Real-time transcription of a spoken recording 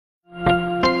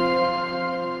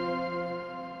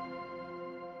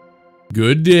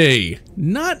Good day.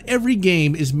 Not every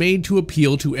game is made to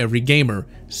appeal to every gamer.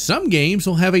 Some games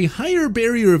will have a higher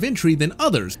barrier of entry than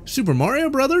others. Super Mario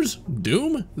Bros.,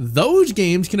 Doom, those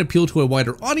games can appeal to a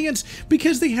wider audience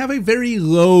because they have a very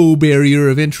low barrier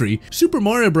of entry. Super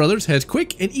Mario Bros. Has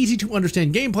quick and easy to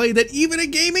understand gameplay that even a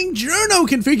gaming journo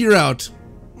can figure out.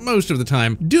 Most of the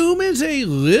time. Doom is a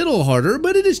little harder,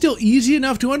 but it is still easy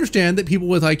enough to understand that people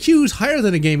with IQs higher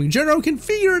than a gaming journo can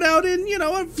figure it out in,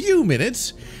 a few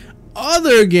minutes.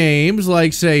 Other games,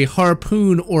 like say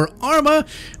Harpoon or Arma,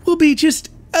 will be just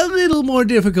a little more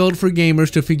difficult for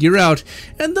gamers to figure out,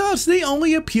 and thus they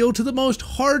only appeal to the most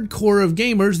hardcore of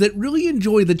gamers that really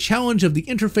enjoy the challenge of the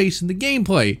interface and the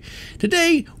gameplay.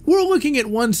 Today, we're looking at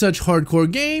one such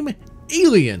hardcore game,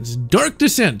 Aliens: Dark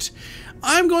Descent.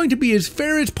 I'm going to be as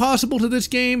fair as possible to this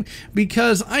game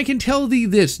because I can tell thee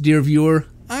this, dear viewer,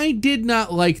 I did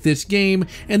not like this game,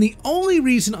 and the only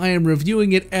reason I am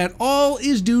reviewing it at all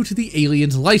is due to the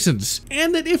Aliens license,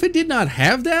 and that if it did not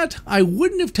have that, I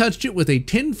wouldn't have touched it with a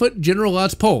 10-foot General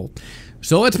Lotz pole.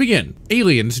 So let's begin.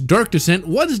 Aliens: Dark Descent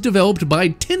was developed by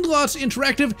Lotz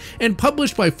Interactive and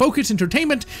published by Focus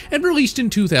Entertainment and released in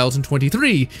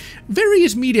 2023.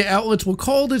 Various media outlets will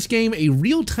call this game a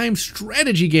real-time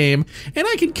strategy game, and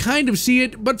I can kind of see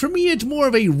it, but for me it's more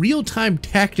of a real-time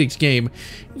tactics game.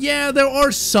 Yeah, there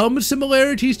are some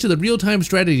similarities to the real-time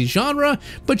strategy genre,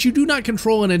 but you do not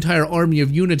control an entire army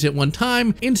of units at one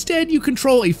time. Instead, you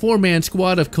control a 4-man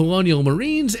squad of colonial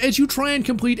marines as you try and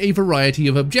complete a variety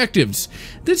of objectives.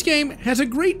 This game has a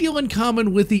great deal in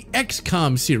common with the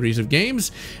XCOM series of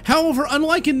games. However,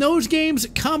 unlike in those games,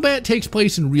 combat takes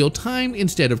place in real time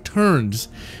instead of turns.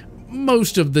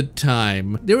 Most of the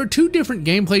time. There are two different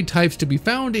gameplay types to be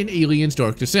found in Aliens: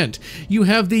 Dark Descent. You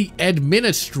have the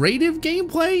administrative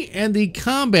gameplay and the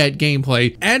combat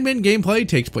gameplay. Admin gameplay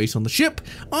takes place on the ship.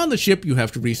 On the ship, you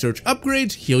have to research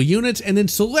upgrades, heal units, and then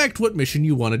select what mission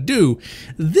you want to do.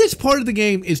 This part of the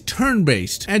game is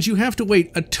turn-based, as you have to wait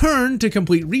a turn to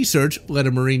complete research, let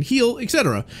a marine heal,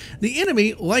 etc. The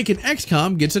enemy, like in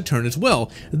XCOM, gets a turn as well.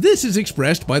 This is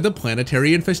expressed by the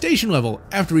planetary infestation level.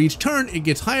 After each turn, it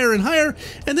gets higher and higher,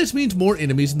 and this means more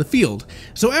enemies in the field.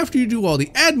 So after you do all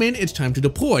the admin, it's time to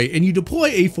deploy, and you deploy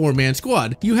a 4-man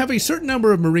squad. You have a certain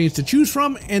number of marines to choose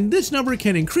from, and this number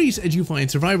can increase as you find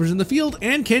survivors in the field,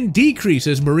 and can decrease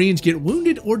as marines get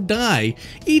wounded or die.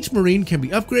 Each marine can be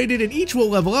upgraded, and each will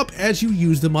level up as you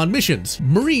use them on missions.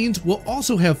 Marines will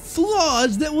also have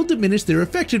flaws that will diminish their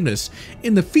effectiveness.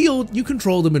 In the field, you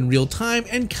control them in real time,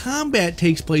 and combat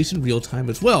takes place in real time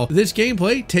as well. This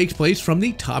gameplay takes place from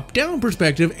the top-down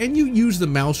perspective, and you use the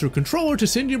mouse or controller to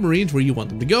send your marines where you want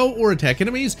them to go or attack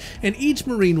enemies, and each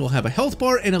marine will have a health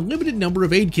bar and a limited number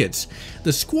of aid kits.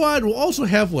 The squad will also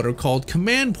have what are called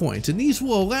command points, and these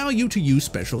will allow you to use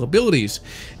special abilities.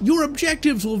 Your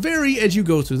objectives will vary as you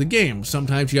go through the game.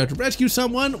 Sometimes you have to rescue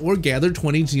someone or gather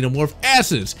 20 xenomorph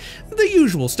asses, the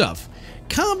usual stuff.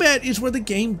 Combat is where the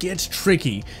game gets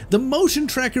tricky. The motion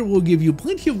tracker will give you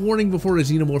plenty of warning before a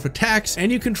xenomorph attacks,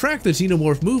 and you can track the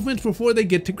xenomorph movements before they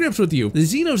get to grips with you. The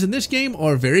xenos in this game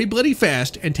are very bloody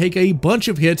fast and take a bunch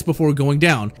of hits before going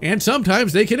down, and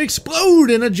sometimes they can explode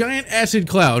in a giant acid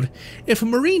cloud. If a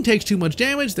marine takes too much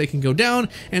damage, they can go down,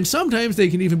 and sometimes they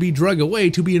can even be dragged away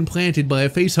to be implanted by a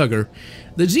facehugger.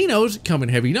 The Xenos come in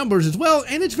heavy numbers as well,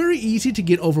 and it's very easy to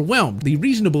get overwhelmed. The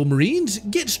reasonable Marines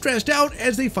get stressed out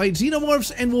as they fight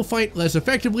Xenomorphs and will fight less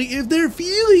effectively if their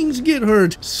feelings get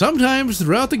hurt. Sometimes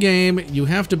throughout the game, you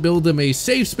have to build them a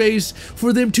safe space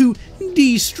for them to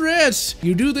de-stress.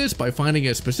 You do this by finding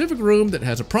a specific room that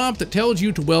has a prompt that tells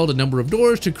you to weld a number of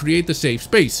doors to create the safe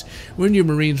space. When your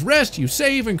Marines rest, you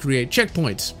save and create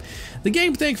checkpoints. The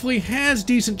game thankfully has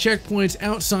decent checkpoints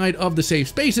outside of the safe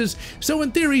spaces, so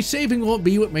in theory, saving won't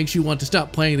be what makes you want to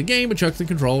stop playing the game and chuck the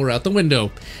controller out the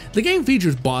window. The game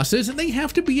features bosses, and they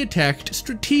have to be attacked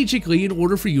strategically in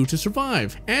order for you to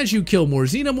survive. As you kill more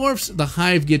xenomorphs, the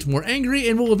hive gets more angry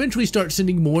and will eventually start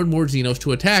sending more and more xenos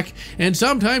to attack, and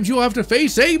sometimes you'll have to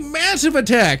face a massive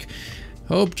attack.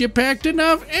 Hope you packed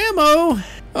enough ammo.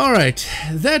 Alright,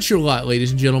 that's your lot,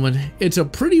 ladies and gentlemen. It's a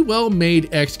pretty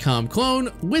well-made XCOM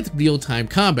clone with real-time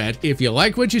combat. If you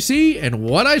like what you see and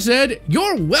what I said,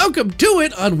 you're welcome to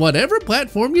it on whatever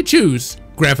platform you choose.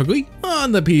 Graphically,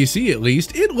 on the PC at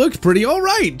least, it looks pretty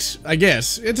alright, I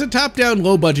guess. It's a top-down,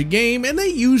 low-budget game, and they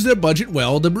use their budget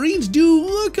well. The Marines do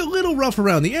look a little rough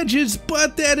around the edges,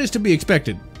 but that is to be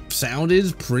expected. Sound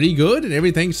is pretty good, and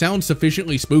everything sounds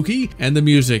sufficiently spooky, and the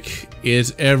music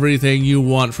is everything you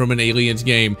want from an Aliens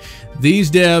game.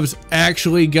 These devs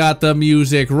actually got the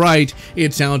music right.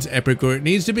 It sounds epic where it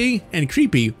needs to be, and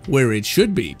creepy where it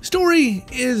should be. Story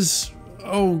is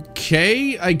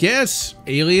Okay, I guess.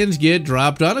 Aliens get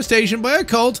dropped on a station by a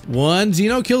cult. One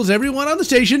Xeno kills everyone on the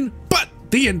station, but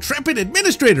the intrepid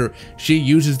administrator, she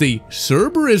uses the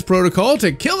Cerberus protocol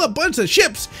to kill a bunch of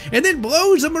ships and then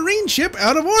blows a marine ship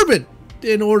out of orbit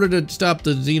in order to stop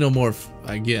the xenomorph,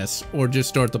 I guess, or just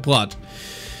start the plot.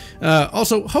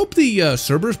 Also, hope the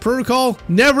Cerberus protocol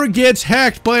never gets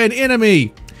hacked by an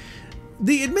enemy.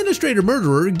 The administrator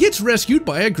murderer gets rescued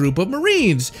by a group of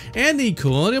Marines, and the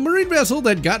colonial marine vessel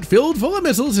that got filled full of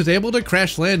missiles is able to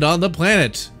crash land on the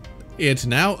planet. It's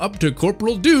now up to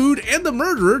Corporal Dude and the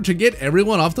murderer to get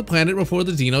everyone off the planet before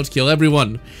the Xenos kill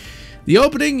everyone. The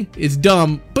opening is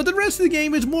dumb, but the rest of the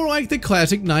game is more like the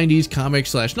classic 90s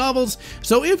comics/novels,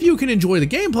 so if you can enjoy the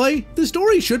gameplay, the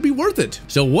story should be worth it.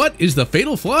 So what is the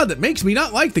fatal flaw that makes me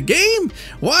not like the game?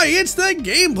 Why, it's the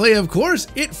gameplay, of course.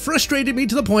 It frustrated me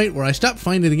to the point where I stopped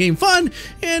finding the game fun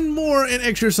and more an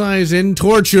exercise in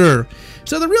torture.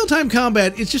 So the real-time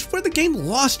combat is just where the game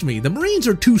lost me. The Marines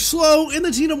are too slow and the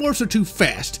Xenomorphs are too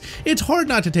fast. It's hard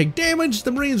not to take damage,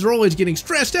 the Marines are always getting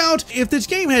stressed out. If this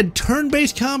game had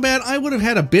turn-based combat, I would have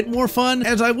had a bit more fun,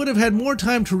 as I would have had more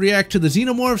time to react to the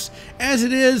Xenomorphs. As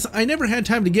it is, I never had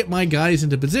time to get my guys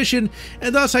into position,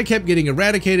 and thus I kept getting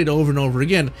eradicated over and over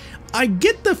again. I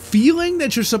get the feeling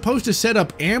that you're supposed to set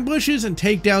up ambushes and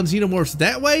take down Xenomorphs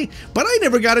that way, but I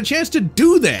never got a chance to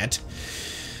do that.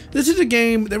 This is a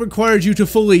game that requires you to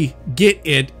fully get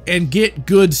it and get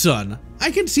good, son. I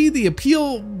can see the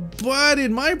appeal, but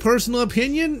in my personal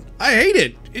opinion, I hate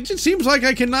it. It just seems like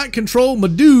I cannot control my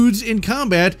dudes in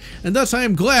combat, and thus I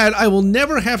am glad I will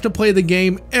never have to play the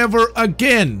game ever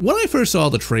again. When I first saw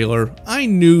the trailer, I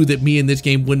knew that me and this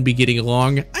game wouldn't be getting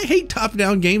along. I hate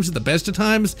top-down games at the best of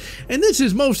times, and this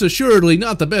is most assuredly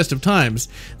not the best of times.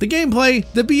 The gameplay,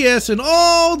 the BS, and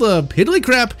all the piddly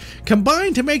crap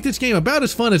combined to make this game about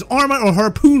as fun as Arma or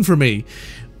Harpoon for me.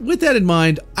 With that in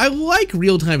mind, I like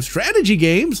real-time strategy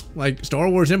games, like Star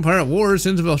Wars Empire at War,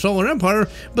 Sins of the Solar Empire,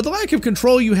 but the lack of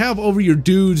control you have over your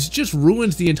dudes just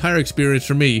ruins the entire experience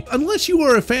for me. Unless you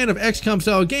are a fan of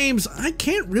XCOM-style games, I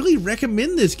can't really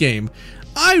recommend this game.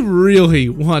 I really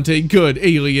want a good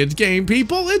Aliens game,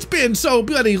 people. It's been so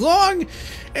bloody long,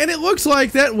 and it looks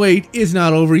like that wait is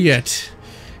not over yet.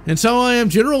 And so I am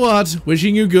General Lotz,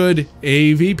 wishing you good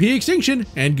AVP Extinction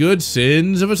and good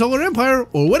Sins of a Solar Empire,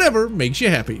 or whatever makes you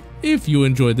happy. If you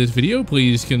enjoyed this video,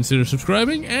 please consider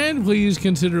subscribing, and please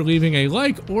consider leaving a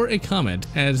like or a comment,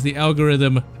 as the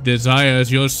algorithm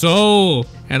desires your soul.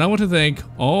 And I want to thank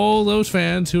all those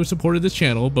fans who have supported this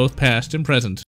channel, both past and present.